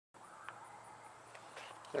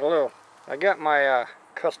Hello, I got my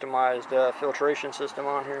customized filtration system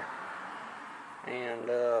on here, and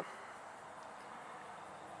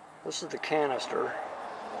this is the canister.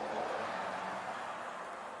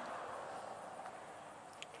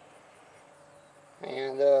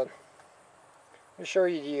 And let me show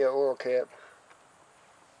you the oil cap.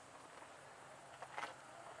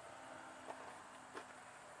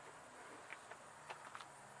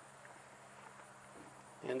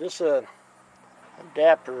 And this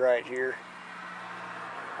adapter right here,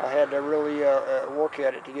 I had to really work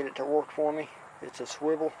at it to get it to work for me. It's a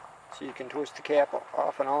swivel, so you can twist the cap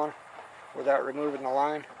off and on without removing the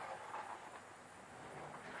line.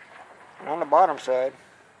 And on the bottom side,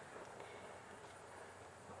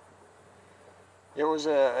 it was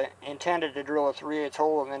intended to drill a 3/8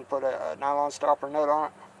 hole and then put a nylon stopper nut on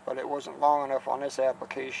it, but it wasn't long enough on this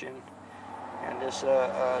application. And this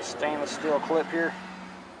stainless steel clip here,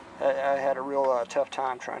 I had a real tough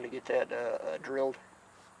time trying to get that drilled.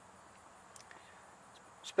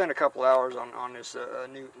 Spent a couple hours on this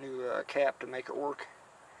new cap to make it work,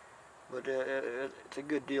 but it's a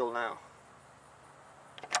good deal now.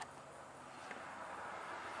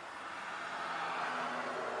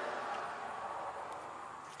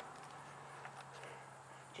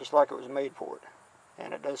 Just like it was made for it,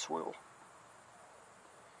 and it does swivel.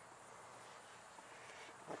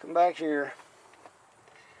 I come back here,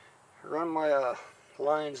 run my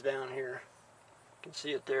lines down here. You can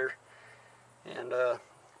see it there, and the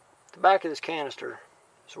back of this canister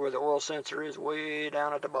is where the oil sensor is, way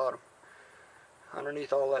down at the bottom,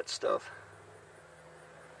 underneath all that stuff.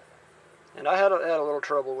 And I had a little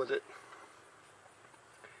trouble with it,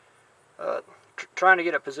 trying to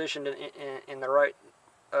get it positioned in the right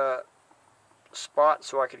spot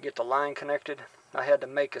so I could get the line connected. I had to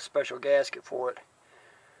make a special gasket for it.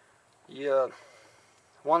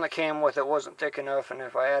 One that came with it wasn't thick enough, and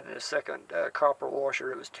if I added a second copper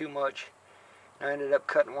washer, it was too much. I ended up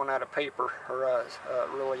cutting one out of paper, or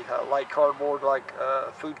really light cardboard, like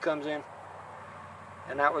food comes in,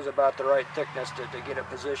 and that was about the right thickness to get it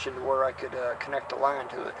positioned where I could connect the line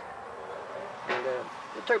to it. And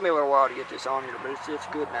it took me a little while to get this on here, but it's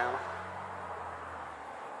good now.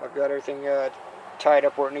 I've got everything tied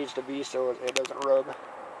up where it needs to be so it doesn't rub.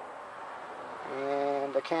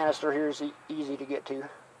 And the canister here is easy to get to.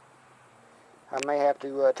 I may have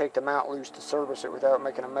to take the mount loose to service it without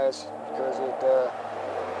making a mess, because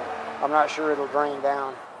I'm not sure it'll drain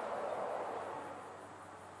down.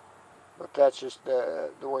 But that's just the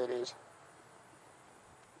way it is.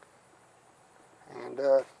 And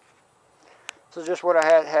so just what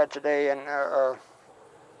I had today, and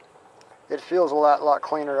it feels a lot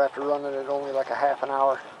cleaner after running it only like a half an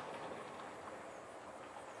hour.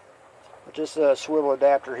 But this swivel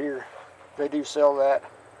adapter here, they do sell that,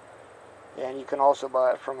 and you can also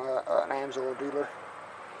buy it from an Amsoil dealer.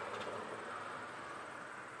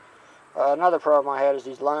 Another problem I had is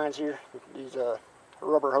these lines here. These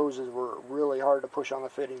rubber hoses were really hard to push on the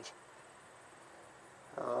fittings.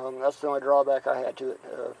 That's the only drawback I had to it.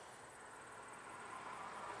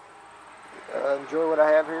 Enjoy what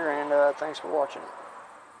I have here, and thanks for watching it.